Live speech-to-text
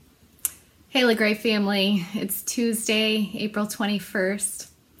Hey, LaGray family. It's Tuesday, April 21st.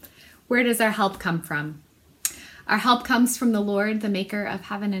 Where does our help come from? Our help comes from the Lord, the maker of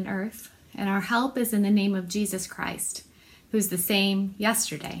heaven and earth, and our help is in the name of Jesus Christ, who's the same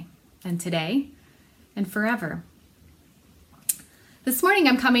yesterday and today and forever. This morning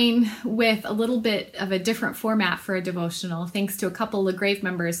I'm coming with a little bit of a different format for a devotional, thanks to a couple of LaGrave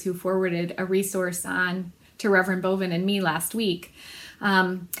members who forwarded a resource on to Reverend Bovin and me last week.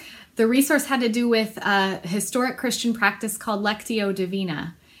 The resource had to do with a historic Christian practice called Lectio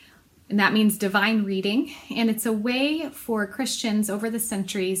Divina, and that means divine reading, and it's a way for Christians over the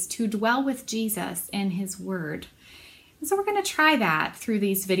centuries to dwell with Jesus and his word. And so we're going to try that through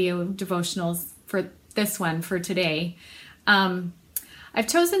these video devotionals for this one for today. I've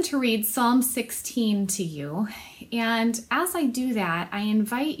chosen to read Psalm 16 to you, and as I do that, I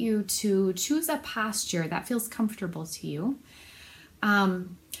invite you to choose a posture that feels comfortable to you.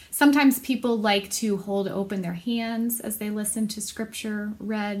 Sometimes people like to hold open their hands as they listen to scripture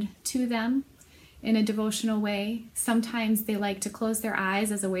read to them in a devotional way. Sometimes they like to close their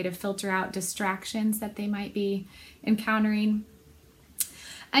eyes as a way to filter out distractions that they might be encountering.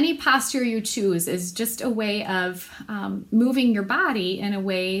 Any posture you choose is just a way of moving your body in a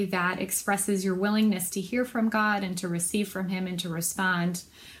way that expresses your willingness to hear from God and to receive from him and to respond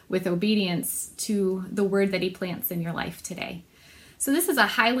with obedience to the word that he plants in your life today. So this is a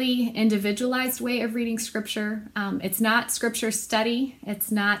highly individualized way of reading scripture. It's not scripture study.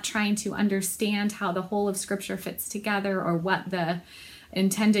 It's not trying to understand how the whole of scripture fits together or what the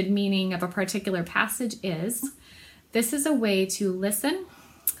intended meaning of a particular passage is. This is a way to listen,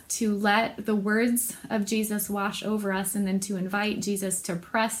 to let the words of Jesus wash over us, and then to invite Jesus to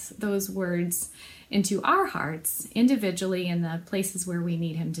press those words into our hearts individually in the places where we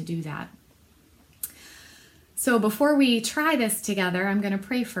need him to do that. So before we try this together, I'm going to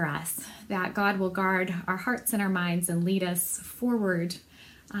pray for us that God will guard our hearts and our minds and lead us forward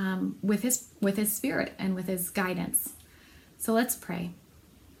with his Spirit and with his guidance. So let's pray.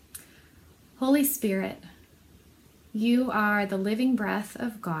 Holy Spirit, you are the living breath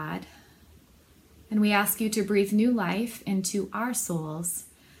of God, and we ask you to breathe new life into our souls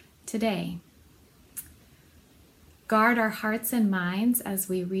today. Guard our hearts and minds as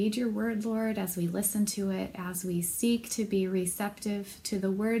we read your word, Lord, as we listen to it, as we seek to be receptive to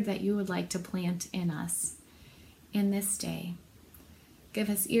the word that you would like to plant in us in this day. Give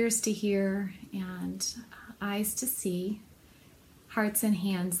us ears to hear and eyes to see, hearts and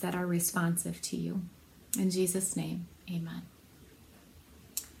hands that are responsive to you. In Jesus' name, amen.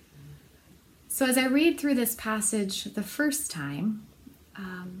 So as I read through this passage the first time,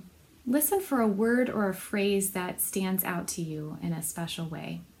 listen for a word or a phrase that stands out to you in a special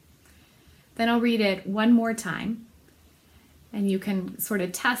way. Then I'll read it one more time, and you can sort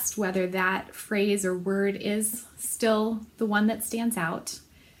of test whether that phrase or word is still the one that stands out.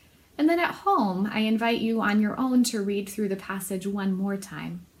 And then at home, I invite you on your own to read through the passage one more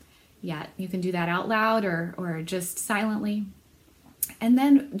time. You can do that out loud or just silently. And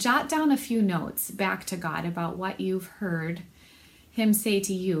then jot down a few notes back to God about what you've heard him say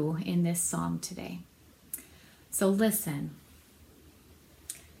to you in this psalm today. So listen.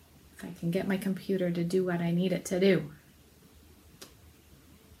 If I can get my computer to do what I need it to do.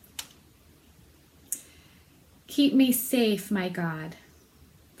 Keep me safe, my God,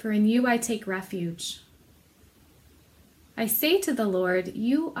 for in you I take refuge. I say to the Lord,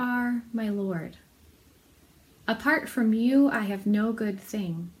 you are my Lord. Apart from you, I have no good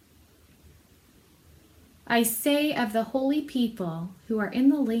thing. I say of the holy people who are in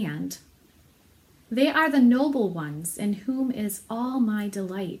the land, they are the noble ones in whom is all my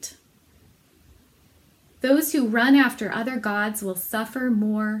delight. Those who run after other gods will suffer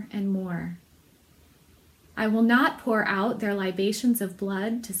more and more. I will not pour out their libations of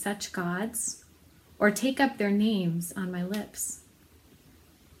blood to such gods, or take up their names on my lips.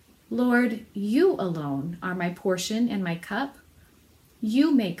 Lord, you alone are my portion and my cup.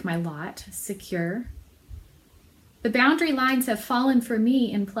 You make my lot secure. The boundary lines have fallen for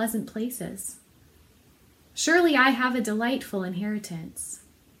me in pleasant places. Surely I have a delightful inheritance.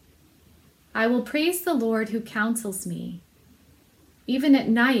 I will praise the Lord who counsels me. Even at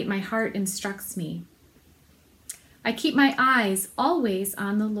night my heart instructs me. I keep my eyes always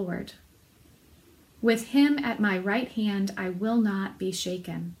on the Lord. With him at my right hand I will not be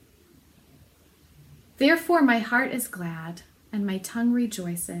shaken. Therefore my heart is glad and my tongue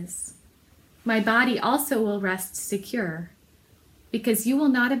rejoices. My body also will rest secure, because you will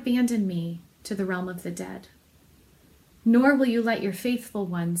not abandon me to the realm of the dead, nor will you let your faithful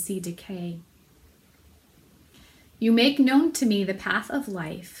one see decay. You make known to me the path of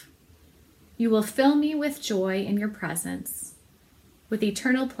life. You will fill me with joy in your presence, with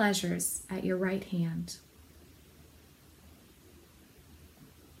eternal pleasures at your right hand.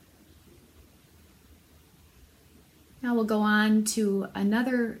 Now we'll go on to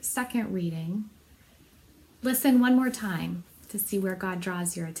another second reading. Listen one more time to see where God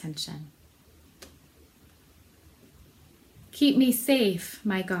draws your attention. Keep me safe,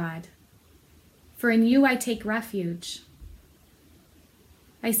 my God, for in you I take refuge.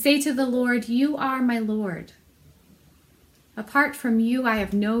 I say to the Lord, you are my Lord. Apart from you, I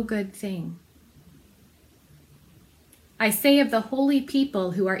have no good thing. I say of the holy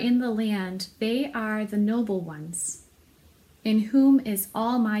people who are in the land, they are the noble ones, in whom is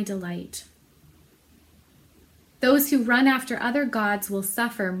all my delight. Those who run after other gods will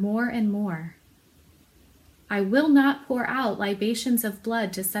suffer more and more. I will not pour out libations of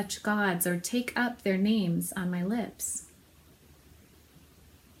blood to such gods or take up their names on my lips.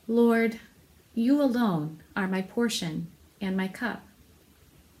 Lord, you alone are my portion and my cup.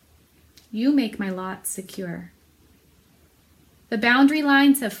 You make my lot secure. The boundary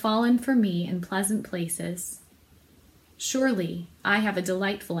lines have fallen for me in pleasant places. Surely I have a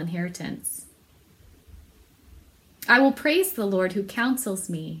delightful inheritance. I will praise the Lord who counsels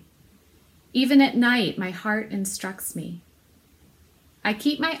me. Even at night, my heart instructs me. I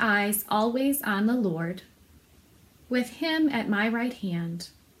keep my eyes always on the Lord. With him at my right hand,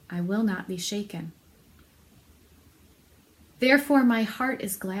 I will not be shaken. Therefore, my heart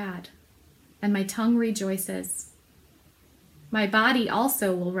is glad, and my tongue rejoices. My body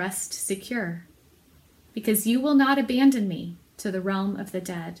also will rest secure, because you will not abandon me to the realm of the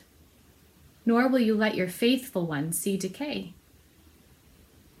dead, nor will you let your faithful one see decay.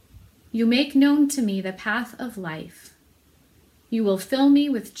 You make known to me the path of life. You will fill me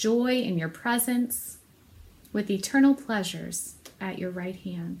with joy in your presence, with eternal pleasures at your right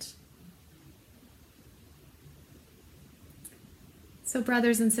hand. So,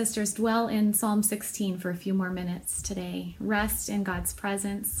 brothers and sisters, dwell in Psalm 16 for a few more minutes today. Rest in God's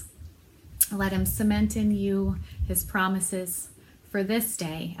presence. Let him cement in you his promises for this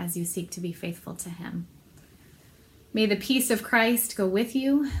day as you seek to be faithful to him. May the peace of Christ go with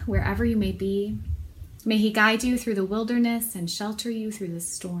you wherever you may be. May he guide you through the wilderness and shelter you through the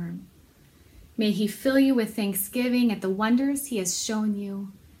storm. May he fill you with thanksgiving at the wonders he has shown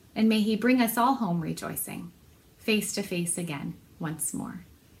you, and may he bring us all home rejoicing, face to face again once more.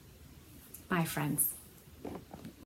 Bye, friends.